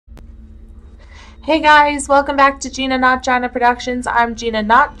Hey guys, welcome back to Gina Not Gina Productions. I'm Gina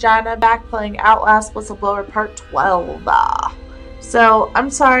Not Gina, back playing Outlast Whistleblower Part 12. So,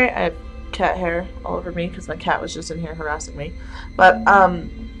 I'm sorry I have cat hair all over me because my cat was just in here harassing me. But,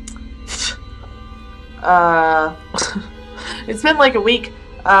 it's been like a week.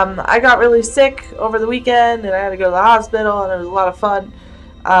 I got really sick over the weekend and I had to go to the hospital and it was a lot of fun.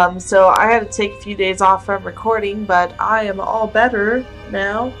 So I had to take a few days off from recording, but I am all better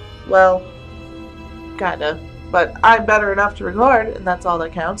now. Well, kinda. But I'm better enough to record, and that's all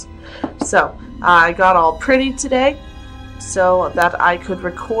that counts. So, I got all pretty today so that I could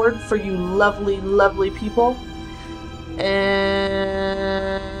record for you lovely, lovely people.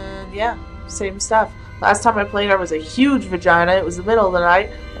 And yeah, same stuff. Last time I played, I was a huge vagina. It was the middle of the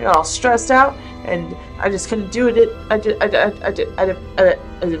night. I got all stressed out, and I just couldn't do it. I just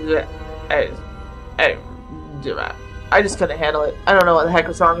couldn't handle it. I don't know what the heck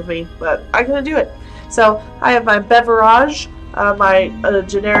was wrong with me, but I couldn't do it. So I have my beverage, my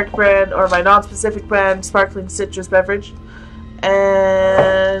generic brand or my non-specific brand sparkling citrus beverage,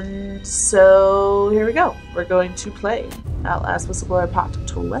 and so here we go. We're going to play Outlast Whistleblower Part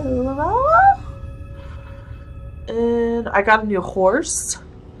 12, and I got a new horse,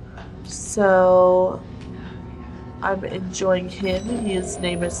 so I'm enjoying him. His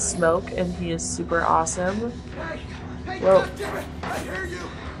name is Smoke, and he is super awesome. Well,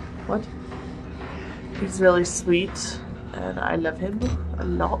 what? He's really sweet, and I love him a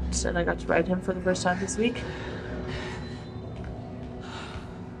lot, and I got to ride him for the first time this week.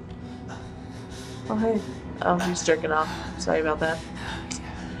 Oh, hey. Oh, he's jerking off. Sorry about that.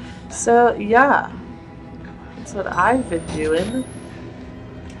 So, yeah. That's what I've been doing.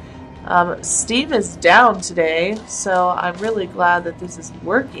 Steam is down today, so I'm really glad that this is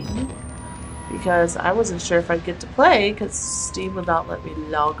working, because I wasn't sure if I'd get to play, because Steam would not let me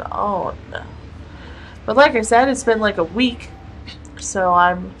log on. But like I said, it's been like a week, so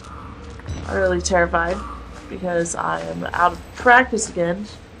I'm really terrified because I am out of practice again.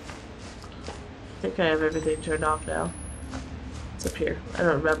 I think I have everything turned off now. It's up here. I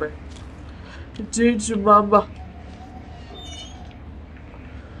don't remember. Don't remember.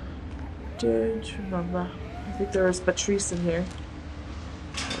 Don't remember. I think there was Patrice in here.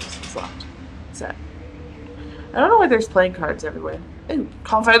 Oh, this is locked. What's that? I don't know why there's playing cards everywhere. Ooh,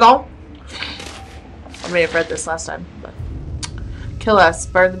 confidant. I may have read this last time, but kill us,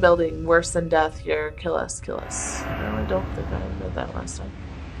 burn the building, worse than death here, kill us, kill us. No, I don't think I read that last time.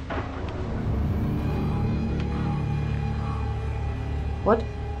 What?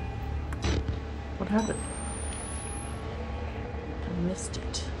 What happened? I missed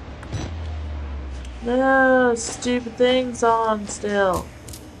it. No, stupid thing's on still.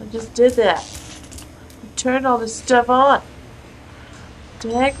 I just did that. I turned all this stuff on. What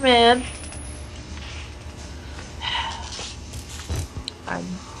the heck, man?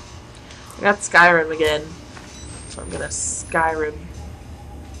 I got Skyrim again, so I'm gonna Skyrim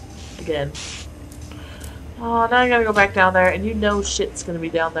again. Oh, now I gotta go back down there, and you know shit's gonna be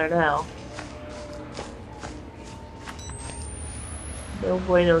down there now. No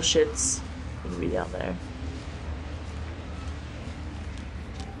bueno shit's gonna be down there.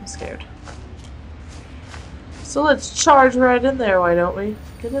 I'm scared. So let's charge right in there, why don't we?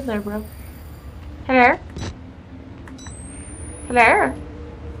 Get in there, bro. Hello? Hello?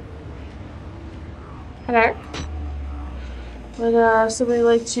 Hello? Would somebody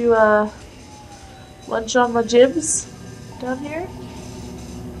like to lunch on my jibs down here?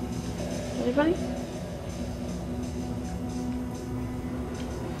 Anybody?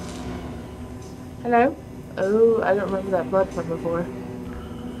 Hello? Oh, I don't remember that blood from before.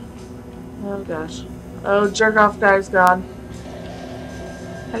 Oh gosh. Oh, jerk off guy's gone.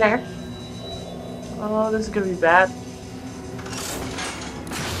 Hello? Oh, this is gonna be bad.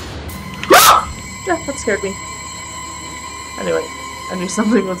 Yeah, that scared me. Anyway, I knew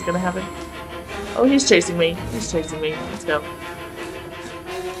something was gonna happen. Oh, he's chasing me. He's chasing me. Let's go.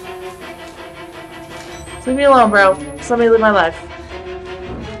 Leave me alone, bro. Just let me live my life.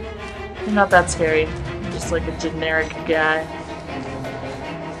 I'm not that scary. I'm just like a generic guy.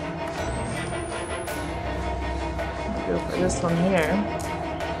 I'll go for this one here.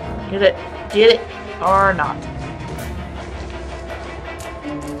 Get it. Get it. Or not.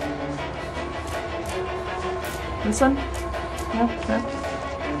 This one? No, no,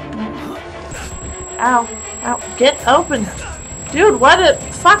 no. Ow. Ow. Get open! Dude, what the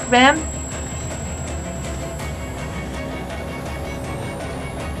fuck, man?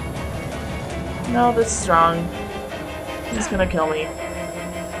 No, this is wrong. He's gonna kill me.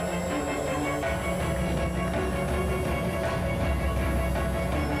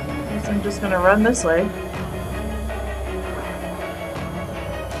 Guess I'm just gonna run this way.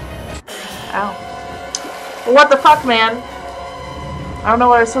 Ow. Well, what the fuck, man? I don't know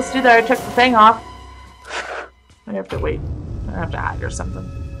what I was supposed to do there. I took the thing off. I have to wait. I have to hide or something.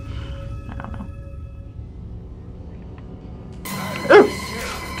 I don't know. Ooh!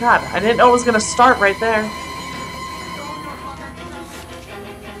 God, I didn't know it was gonna start right there.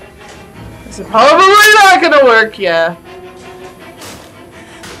 This is probably not gonna work, yeah.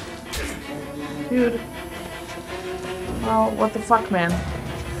 Dude. Well, what the fuck, man?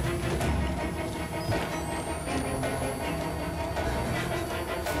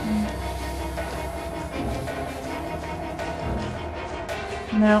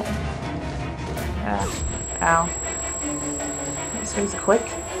 No. Ow. This guy's quick.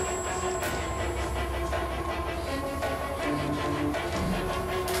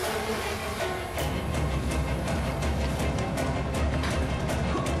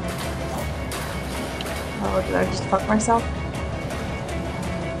 Oh, did I just fuck myself?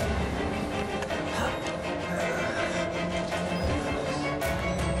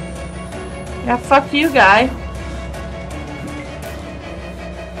 Yeah, fuck you, guy.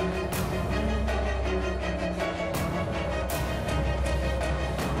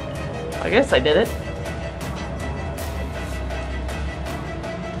 I guess I did it.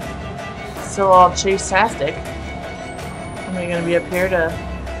 Still all chase-tastic. Am I gonna be up here to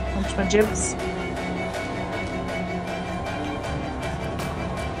punch my jibs?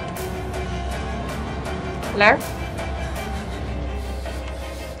 Hello?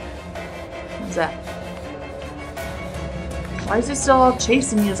 What's that? Why is it still all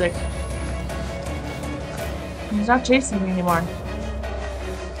chasing music? He's not chasing me anymore.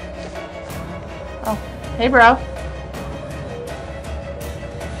 Oh, hey bro.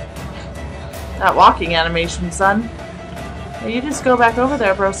 That walking animation, son. Yeah, you just go back over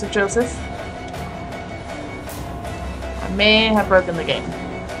there, Broseph Joseph. I may have broken the game.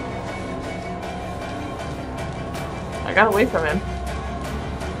 I got away from him.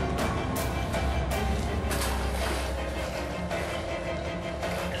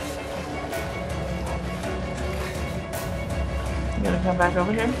 You gonna come back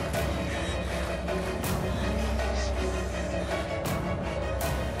over here?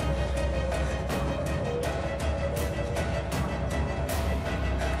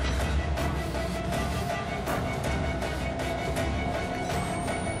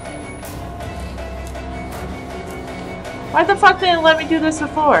 Why the fuck didn't it let me do this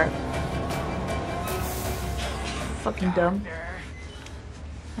before? Fucking dumb.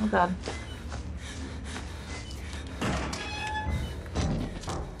 Oh god.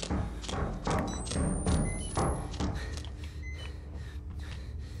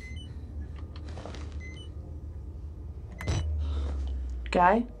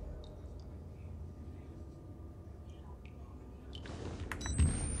 Guy?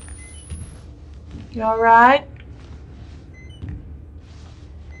 You alright?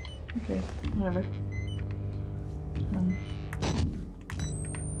 Okay, whatever.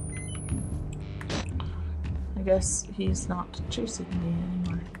 I guess he's not chasing me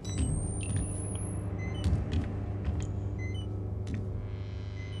anymore.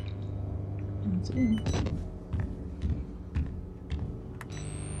 Let's see.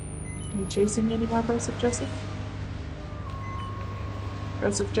 Are you chasing me anymore, Broseph Joseph?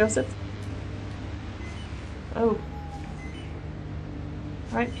 Broseph Joseph? Oh.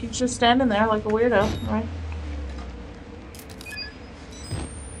 Alright, he's just standing there like a weirdo, alright.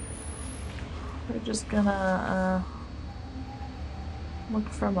 We're just gonna, look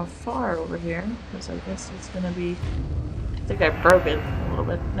from afar over here, because I guess it's gonna be... I think I broke it a little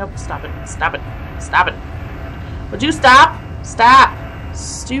bit. Nope, stop it, stop it, stop it! Would you stop? Stop!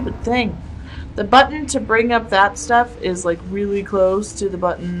 Stupid thing. The button to bring up that stuff is like really close to the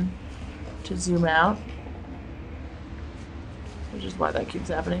button to zoom out. Which is why that keeps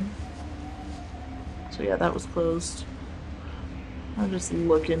happening. So yeah, that was closed. I'm just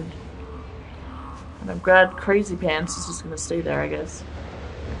looking. And I'm glad Crazy Pants is just gonna stay there, I guess.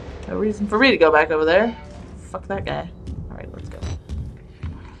 No reason for me to go back over there. Fuck that guy. Alright, let's go.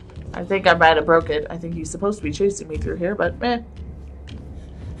 I think I might have broke it. I think he's supposed to be chasing me through here, but meh.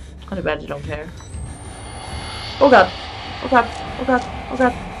 I bet you don't care. Oh god. Oh god. Oh god. Oh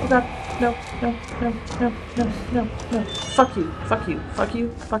god. Oh god. No, no, no, no, no, no, no. Fuck you. Fuck you. Fuck you.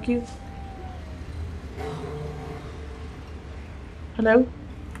 Fuck you. Hello?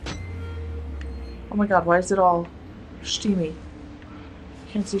 Oh my god, why is it all steamy?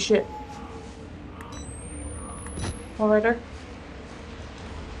 Can't see shit. Wall Rider?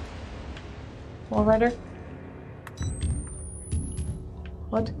 Wall Rider?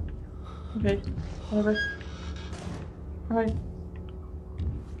 What? Okay, whatever. Alright.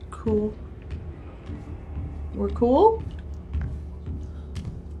 Cool. We're cool?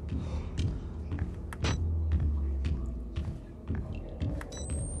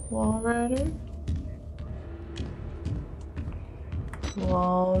 Wall rider.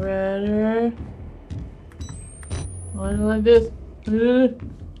 Wall rider. Why do I like this?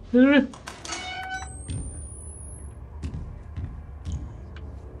 Hello?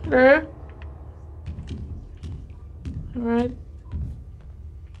 Alright.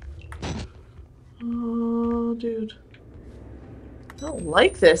 Oh, dude. I don't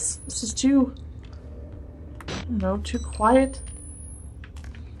like this. This is too... I don't know, too quiet.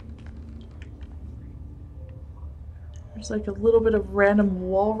 There's like a little bit of random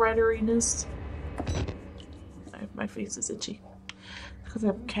wall rideriness. My face is itchy. Because I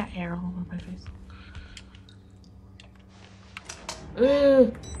have cat hair all over my face.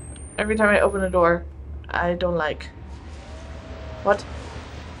 Ugh. Every time I open a door, I don't like. What?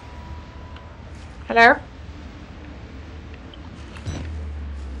 Hello?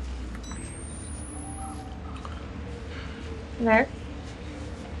 Hello?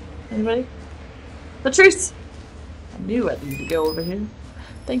 Anybody? Latrice! I knew I needed to go over here.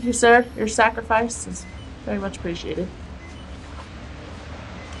 Thank you, sir. Your sacrifice is very much appreciated.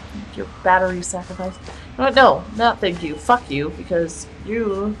 Your battery sacrifice. No, not thank you. Fuck you, because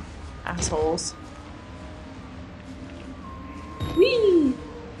you assholes. Whee!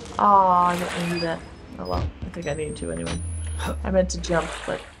 Aw, I didn't do that. Oh well, I think I need to anyway. I meant to jump,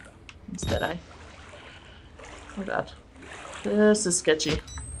 but instead I... Oh god. This is sketchy.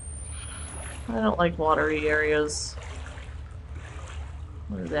 I don't like watery areas.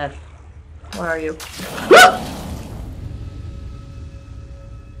 What is that? Where are you?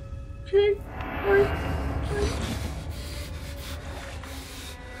 Okay.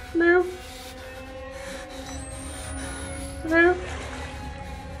 Hello? Hello?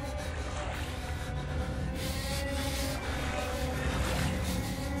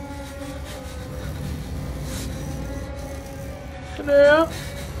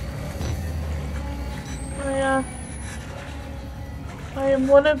 Hello? I am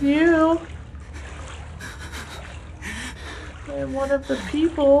one of you. I am one of the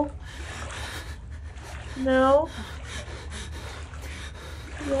people. No.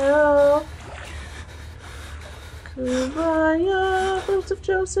 No. Kumbaya, Boats of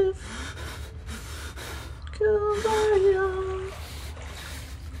Joseph. Kumbaya.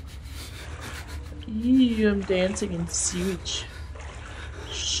 Ew, I'm dancing in sewage.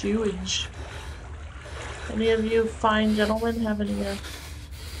 Sewage. Any of you fine gentlemen have any,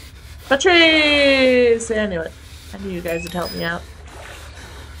 Patrice! I knew it. I knew you guys would help me out.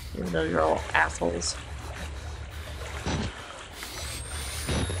 Even though you're all assholes.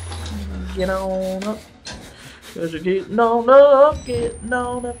 Get on up. Cause you're getting on up, getting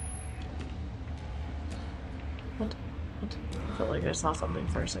on up. What? I felt like I saw something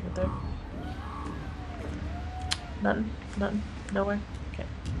for a second there. Nothing? Nowhere? Okay.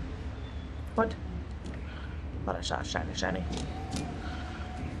 What? Thought I saw shiny.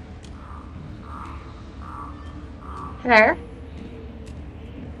 Hello?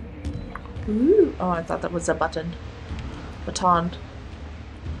 Ooh. Oh, I thought that was a button. Baton.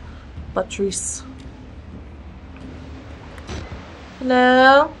 Patrice.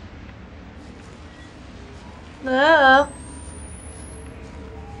 Hello? Hello?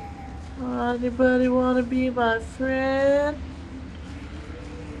 Anybody wanna be my friend?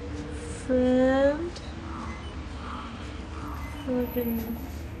 Fucking...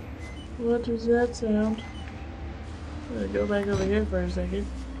 What does that sound? I'm gonna go back over here for a second.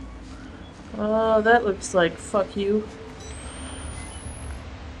 Oh, that looks like fuck you.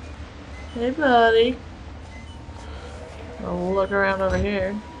 Hey, buddy. I'll look around over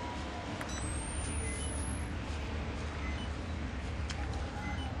here.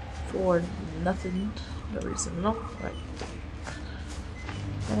 For nothing. No reason. No. Right.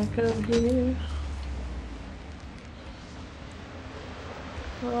 Back over here.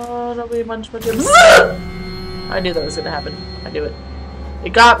 Oh, there'll be a bunch of I knew that was gonna happen. I knew it.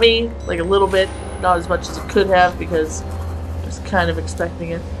 It got me, like a little bit. Not as much as it could have, because I was kind of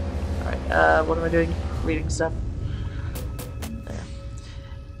expecting it. Alright, what am I doing? Reading stuff. There.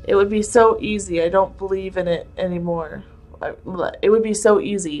 It would be so easy. I don't believe in it anymore. It would be so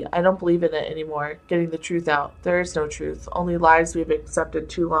easy. I don't believe in it anymore. Getting the truth out. There is no truth. Only lies we've accepted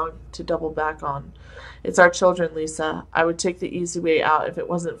too long to double back on. It's our children, Lisa. I would take the easy way out if it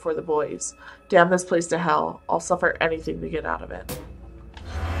wasn't for the boys. Damn this place to hell. I'll suffer anything to get out of it.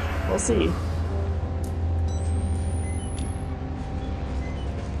 We'll see.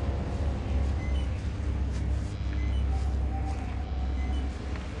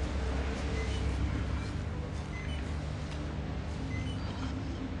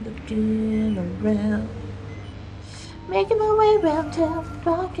 walking around. Making my way around town,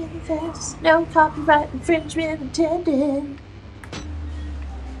 walking fast. No copyright infringement intended.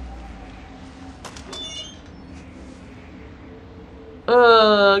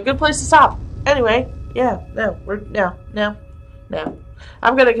 Good place to stop. Anyway, yeah, no.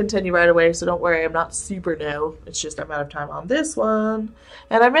 I'm gonna continue right away, so don't worry, I'm not super no. It's just I'm out of time on this one.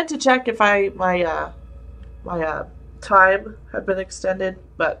 And I meant to check if my time had been extended,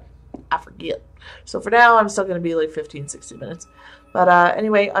 but I forget. So for now, I'm still gonna be like 15, 16 minutes. But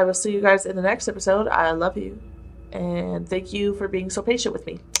anyway, I will see you guys in the next episode. I love you. And thank you for being so patient with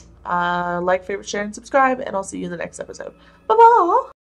me. Like, favorite, share, and subscribe, and I'll see you in the next episode. Bye-bye!